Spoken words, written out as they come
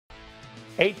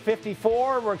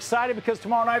8:54. We're excited because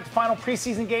tomorrow night, the final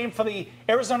preseason game for the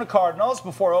Arizona Cardinals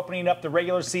before opening up the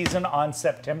regular season on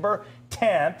September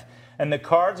 10th. And the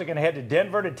Cards are going to head to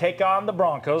Denver to take on the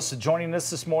Broncos. So joining us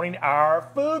this morning,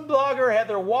 our food blogger,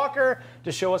 Heather Walker,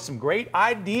 to show us some great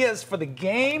ideas for the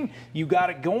game. You got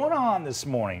it going on this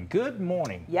morning. Good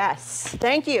morning. Yes,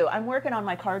 thank you. I'm working on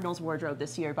my Cardinals wardrobe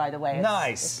this year, by the way.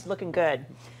 Nice. It's looking good.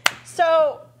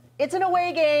 So it's an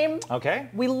away game. Okay.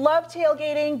 We love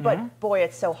tailgating, but boy,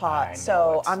 it's so hot.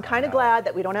 So I'm kind of glad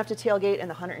that we don't have to tailgate in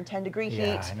the 110-degree heat.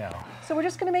 Yeah, I know. So we're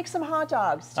just going to make some hot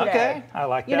dogs today. Okay, I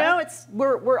like that. You know,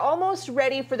 we're almost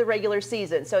ready for the regular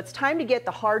season, so it's time to get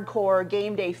the hardcore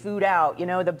game day food out. You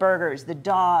know, the burgers, the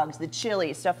dogs, the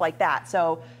chili, stuff like that.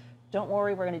 So don't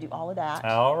worry, we're going to do all of that.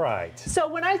 All right. So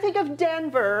when I think of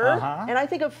Denver and I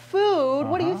think of food,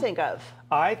 what do you think of?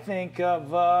 I think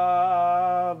of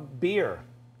beer.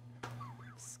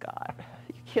 God,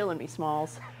 you're killing me,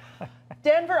 Smalls.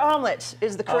 Denver omelet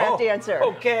is the correct answer.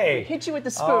 Okay. Hit you with the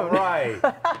spoon. All right.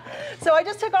 So I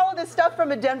just took all of this stuff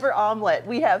from a Denver omelet.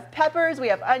 We have peppers, we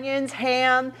have onions,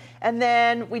 ham, and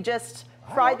then we just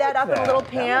fried that up in a little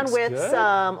pan with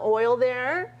some oil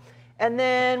there. And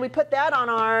then we put that on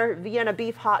our Vienna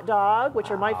beef hot dog,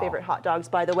 which are my favorite hot dogs,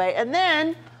 by the way. And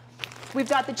then we've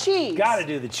got the cheese. Got to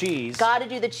do the cheese. Got to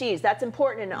do the cheese. That's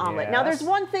important in an omelet. Yes. Now, there's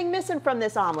one thing missing from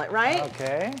this omelet, right?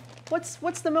 Okay.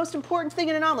 What's the most important thing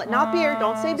in an omelet? Not beer.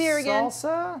 Don't say beer again.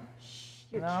 Salsa?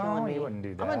 You're killing me. You wouldn't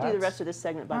do that. I'm going to do the rest of this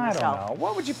segment by myself. I don't know.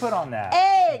 What would you put on that?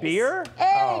 Eggs. Beer?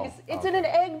 Eggs. It's in an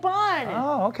egg bun.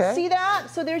 Oh, okay. See that?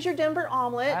 So there's your Denver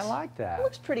omelet. I like that. It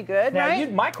looks pretty good, now, right?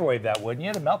 You'd microwave that, wouldn't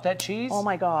you, to melt that cheese? Oh,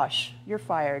 my gosh. You're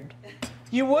fired.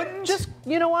 You wouldn't? Just,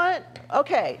 you know what?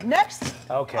 Okay, next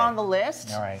on the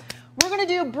list. All right. We're going to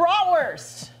do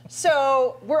bratwurst.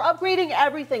 So we're upgrading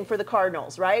everything for the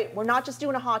Cardinals, right? We're not just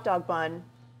doing a hot dog bun.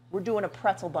 We're doing a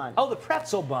pretzel bun. Oh, the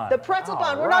pretzel bun. The pretzel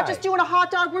bun. We're not just doing a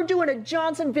hot dog. We're doing a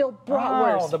Johnsonville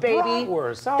bratwurst, the baby.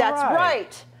 Bratwurst. All That's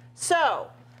right. So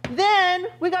then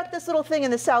we got this little thing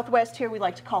in the Southwest here we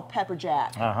like to call pepper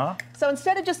jack. So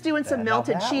instead of just doing some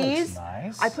melted cheese,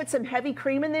 I put some heavy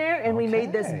cream in there, and we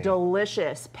made this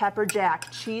delicious pepper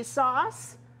jack cheese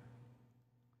sauce.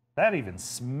 That even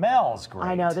smells great.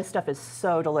 I know, this stuff is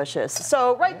so delicious.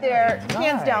 So right there,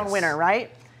 hands down winner,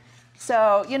 right?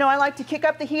 So, you know, I like to kick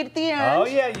up the heat at the end. Oh,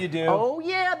 yeah, you do. Oh,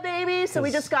 yeah, baby. So we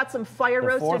just got some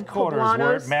fire-roasted poblanos. The fourth quarter is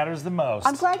where it matters the most.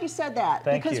 I'm glad you said that.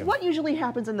 Thank because you. what usually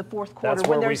happens in the fourth quarter? That's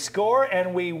where we score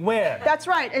and we win. That's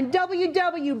right. And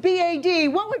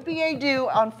WWBAD, what would BA do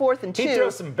on 4th and 2? He'd throw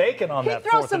some bacon on that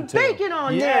 4th and 2. He'd throw some bacon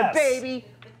on there, baby.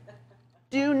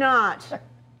 Do not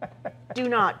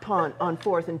punt on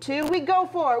 4th and 2. We go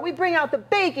for it. We bring out the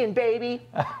bacon, baby.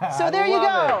 So there you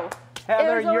go.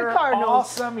 Heather, you're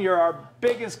awesome. You're our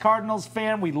biggest Cardinals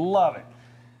fan. We love it.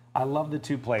 I love the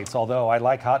 2 plates, although I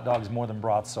like hot dogs more than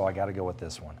broths, so I got to go with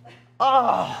this one.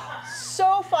 Oh,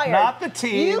 so fired. Not the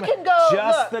team, you can go,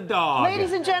 just the dog.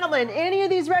 Ladies and gentlemen, any of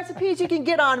these recipes you can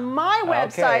get on my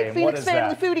website,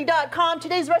 PhoenixFamilyFoodie.com.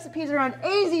 Today's recipes are on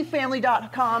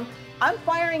azfamily.com. I'm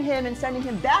firing him and sending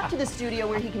him back to the studio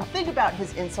where he can think about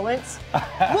his insolence.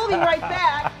 We'll be right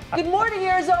back. Good morning,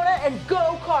 Arizona, and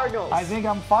go Cardinals. I think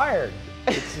I'm fired.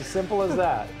 It's as simple as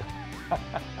that.